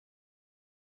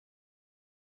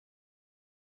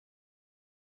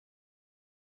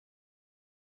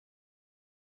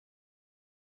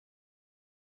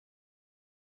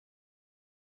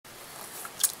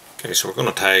Okay, so we're going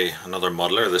to tie another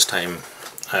muddler, this time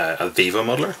a Viva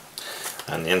Muddler,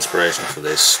 and the inspiration for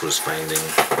this was finding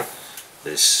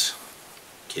this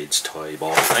kid's toy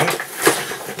ball thing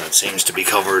that seems to be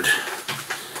covered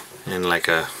in like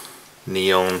a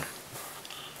neon,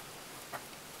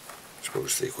 I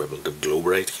suppose the equivalent of glow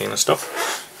bright kind of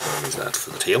stuff. I'll use that for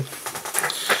the tail.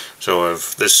 So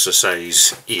I've this is a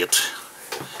size 8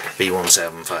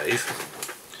 B175.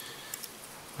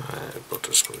 But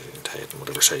I suppose you can tie it in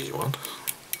whatever size you want.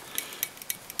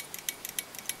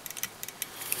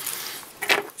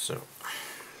 So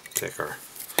take our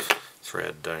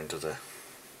thread down to the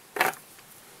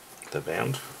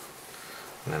bend,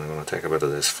 and then I'm going to take a bit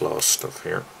of this floss stuff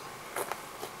here.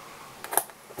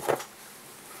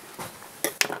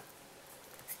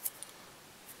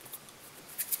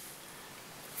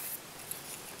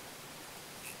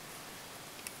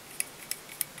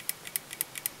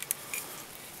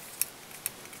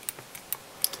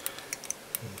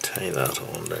 Tie that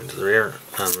on down to the rear,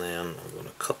 and then I'm going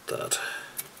to cut that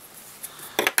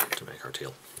to make our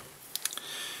tail.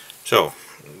 So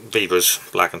Viva's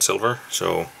black and silver,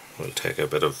 so we'll take a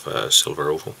bit of silver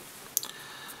oval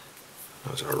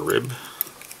as our rib.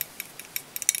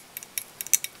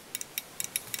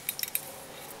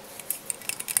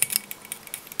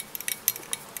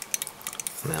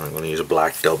 And then I'm going to use a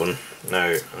black dubbin.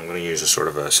 Now I'm going to use a sort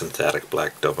of a synthetic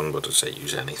black dubbin, but as I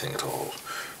use anything at all,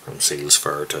 from seal's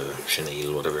fur to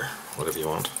chenille, whatever you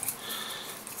want.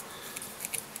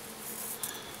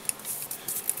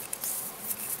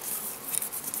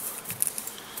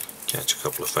 Catch a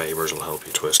couple of fibres will help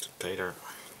you twist it tighter.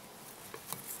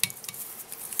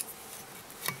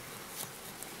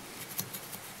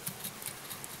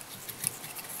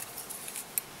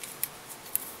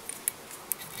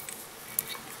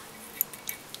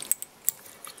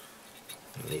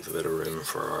 Leave a bit of room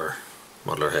for our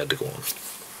muddler head to go on.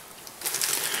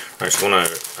 Right, so I'm going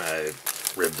to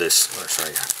rib this, or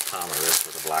sorry, hammer this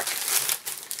with a black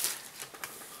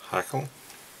hackle.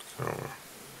 So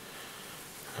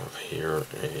I have here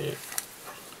a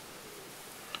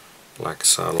black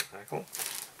saddle hackle.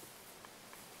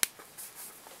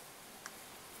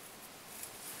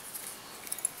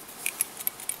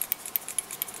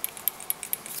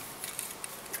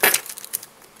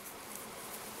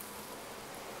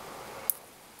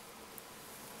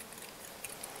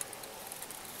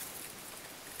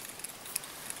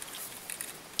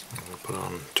 Put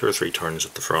on 2 or 3 turns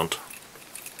at the front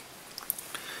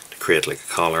to create like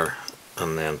a collar,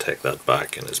 and then take that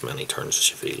back in as many turns as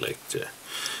you feel like to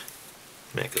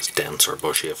make as dense or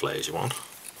bushy a fly as you want.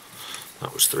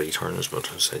 That was 3 turns,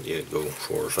 but I said you'd go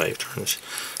 4 or 5 turns,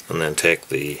 and then take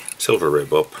the silver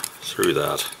rib up through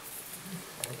that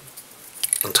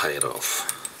and tie it off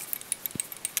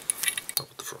up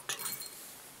at the front.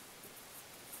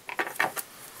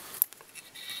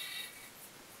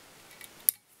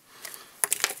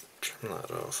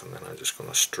 That off, and then I'm just going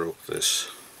to stroke this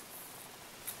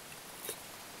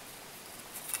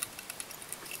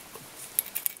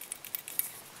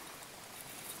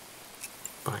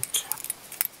back.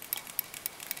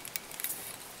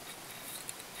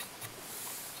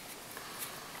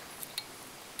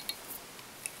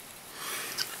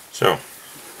 So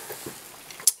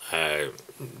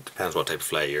depends what type of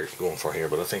fly you're going for here,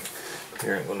 but I think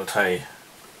here I'm going to tie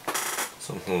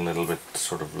something a little bit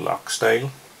sort of lock style.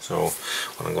 So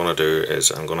what I'm going to do is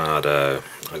I'm going to add a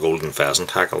golden pheasant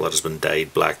hackle that has been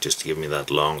dyed black, just to give me that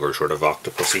longer sort of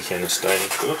octopusy kind of style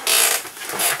to it.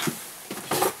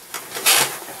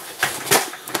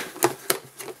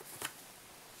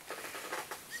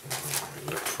 So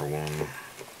look for one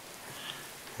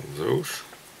of those.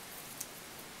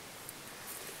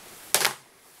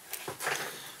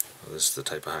 This is the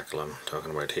type of hackle I'm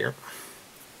talking about here.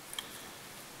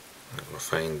 I'm going to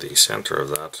find the centre of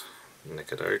that,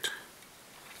 nick it out,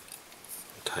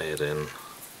 tie it in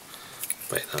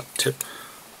by that tip,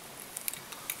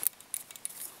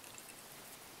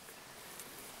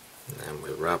 and then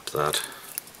we'll wrap that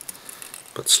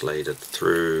but slide it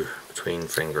through between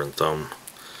finger and thumb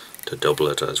to double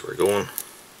it as we're going.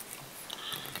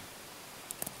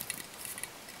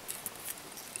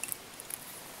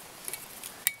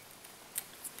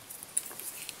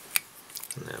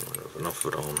 And then when we have enough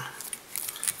of it on,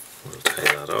 we'll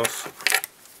tie that off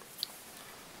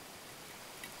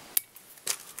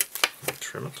and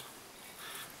trim it.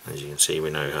 As you can see, we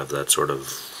now have that sort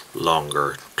of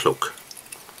longer cloak.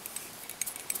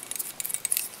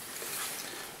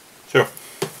 So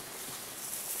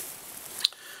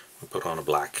we'll put on a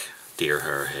black deer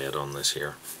hair head on this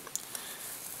here.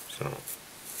 So I'm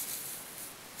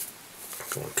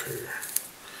going to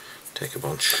take a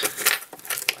bunch of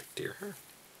black deer hair.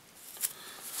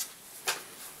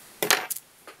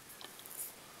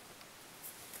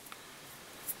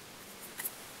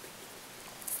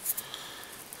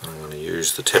 I'm going to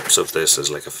use the tips of this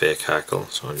as like a fake hackle,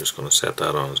 so I'm just going to set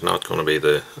that on. It's not going to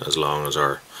be as long as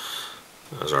our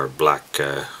black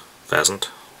pheasant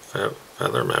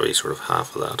feather, maybe sort of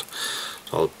half of that.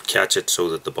 So I'll catch it so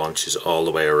that the bunch is all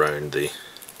the way around the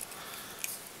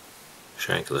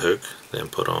shank of the hook, then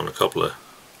put on a couple of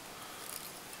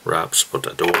wraps, but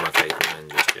I don't want to tighten them in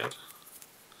just yet,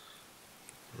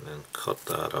 and then cut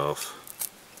that off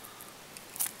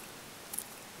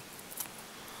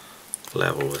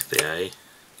level with the eye,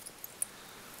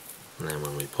 and then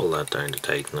when we pull that down to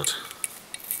tighten it,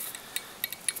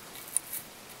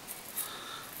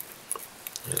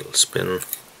 it'll spin.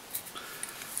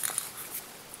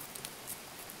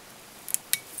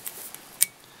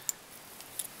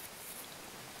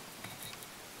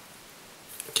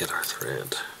 Get our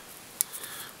thread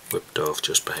whipped off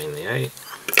just behind the eye.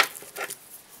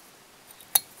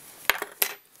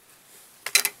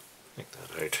 Take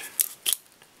that out.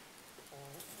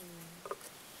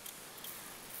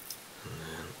 And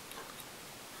then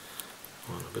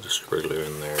I want a bit of super glue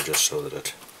in there just so that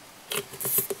it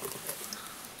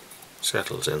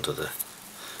settles into the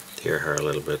deer hair a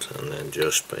little bit, and then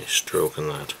just by stroking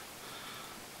that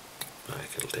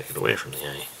back it'll take it away from the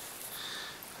eye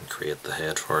and create the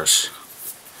head for us.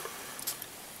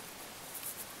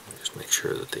 And just make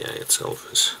sure that the eye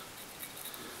itself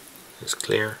is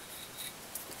clear,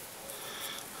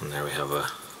 and there we have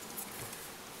a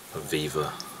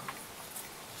Viva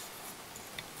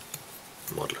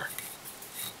Muddler.